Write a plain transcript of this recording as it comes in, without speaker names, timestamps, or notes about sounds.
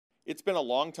It's been a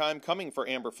long time coming for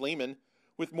Amber Fleeman.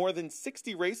 With more than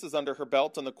 60 races under her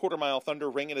belt on the quarter-mile Thunder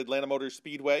ring at Atlanta Motor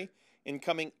Speedway, and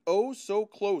coming oh so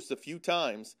close a few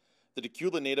times, the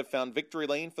Dacula native found victory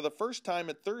lane for the first time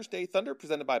at Thursday Thunder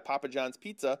presented by Papa John's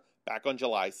Pizza back on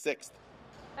July 6th.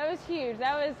 That was huge.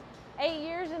 That was 8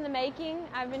 years in the making.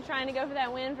 I've been trying to go for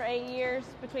that win for 8 years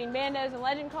between bandos and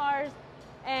legend cars,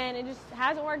 and it just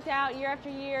hasn't worked out year after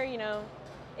year. You know,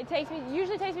 it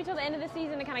usually takes me till the end of the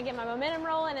season to kind of get my momentum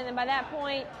rolling, and then by that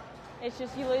point, it's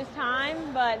just you lose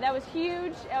time. But that was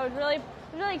huge. I was really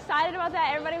excited about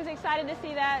that. Everybody was excited to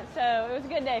see that, so it was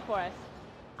a good day for us.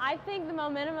 I think the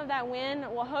momentum of that win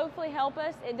will hopefully help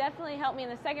us. It definitely helped me in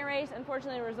the second race.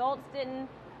 Unfortunately, the results didn't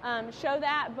show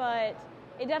that, but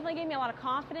it definitely gave me a lot of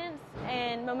confidence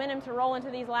and momentum to roll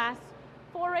into these last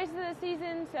 4 races of the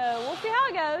season. So we'll see how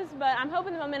it goes, but I'm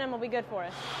hoping the momentum will be good for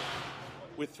us.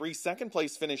 With 3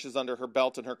 second-place finishes under her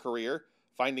belt in her career,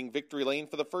 finding victory lane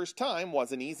for the first time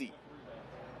wasn't easy.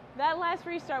 That last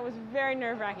restart was very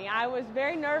nerve-wracking. I was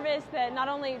very nervous that not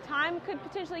only time could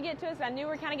potentially get to us, I knew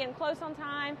we were kind of getting close on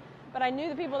time, but I knew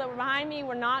the people that were behind me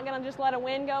were not going to just let a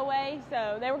win go away,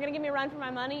 so they were going to give me a run for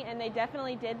my money, and they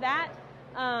definitely did that.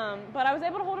 But I was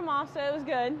able to hold them off, so it was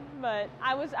good, but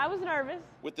I was nervous.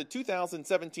 With the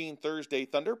 2017 Thursday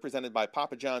Thunder presented by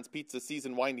Papa John's Pizza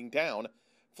season winding down,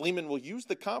 Fleeman will use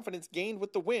the confidence gained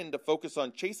with the win to focus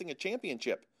on chasing a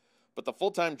championship. But the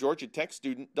full-time Georgia Tech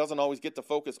student doesn't always get to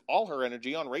focus all her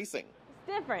energy on racing.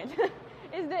 It's different.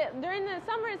 During the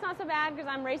summer, it's not so bad because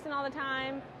I'm racing all the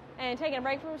time and taking a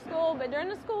break from school. But during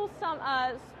the school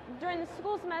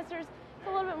semesters, it's a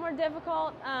little bit more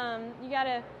difficult. You got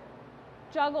to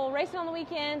juggle racing on the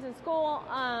weekends and school,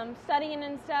 studying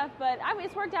and stuff. But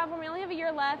it's worked out for me. I only have a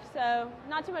year left, so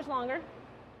not too much longer.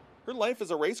 Her life as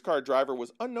a race car driver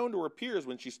was unknown to her peers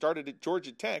when she started at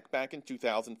Georgia Tech back in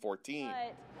 2014.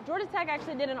 But Georgia Tech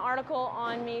actually did an article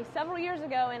on me several years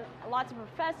ago, and lots of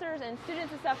professors and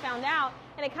students and stuff found out,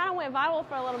 and it kind of went viral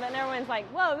for a little bit, and everyone's like,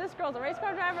 whoa, this girl's a race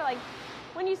car driver? Like,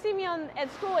 when you see me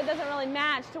at school, it doesn't really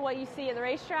match to what you see at the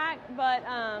racetrack, but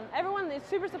everyone is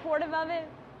super supportive of it.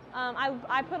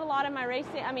 I put a lot of my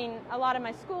racing, a lot of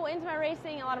my school into my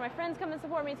racing, a lot of my friends come and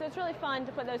support me, so it's really fun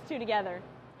to put those two together.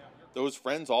 Those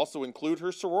friends also include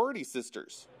her sorority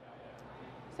sisters.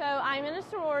 So I'm in a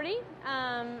sorority,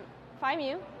 Phi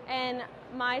Mu, and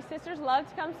my sisters love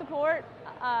to come support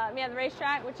me at the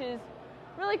racetrack, which is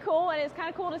really cool, and it's kind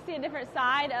of cool to see a different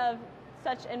side of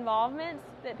such involvements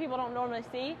that people don't normally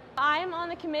see. I'm on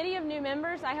the committee of new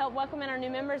members. I help welcome in our new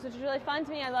members, which is really fun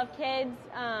to me. I love kids.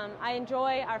 I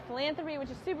enjoy our philanthropy, which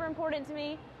is super important to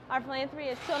me. Our philanthropy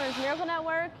is Children's Miracle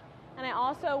Network. And I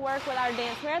also work with our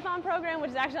dance marathon program,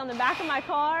 which is actually on the back of my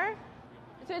car.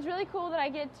 So it's really cool that I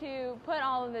get to put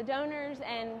all of the donors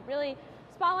and really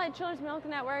spotlight Children's Miracle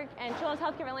Network and Children's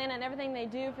Healthcare of Atlanta and everything they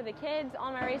do for the kids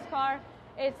on my race car.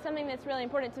 It's something that's really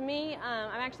important to me.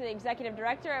 I'm actually the executive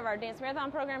director of our dance marathon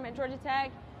program at Georgia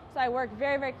Tech. So I work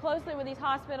very, very closely with these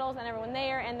hospitals and everyone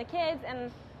there and the kids.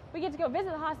 And we get to go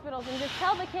visit the hospitals and just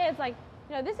tell the kids, like,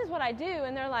 you know, this is what I do,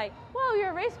 and they're like, whoa, you're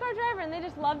a race car driver, and they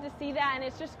just love to see that, and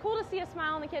it's just cool to see a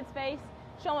smile on the kid's face,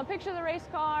 show them a picture of the race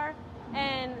car,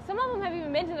 and some of them have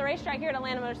even been to the racetrack here at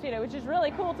Atlanta Motor Speedway, which is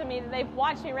really cool to me that they've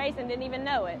watched me race and didn't even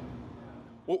know it.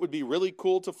 What would be really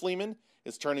cool to Fleeman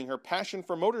is turning her passion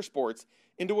for motorsports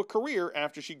into a career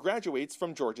after she graduates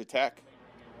from Georgia Tech.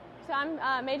 So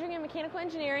I'm majoring in mechanical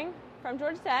engineering from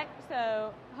Georgia Tech,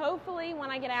 so hopefully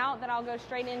when I get out that I'll go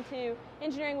straight into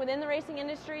engineering within the racing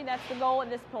industry. That's the goal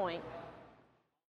at this point.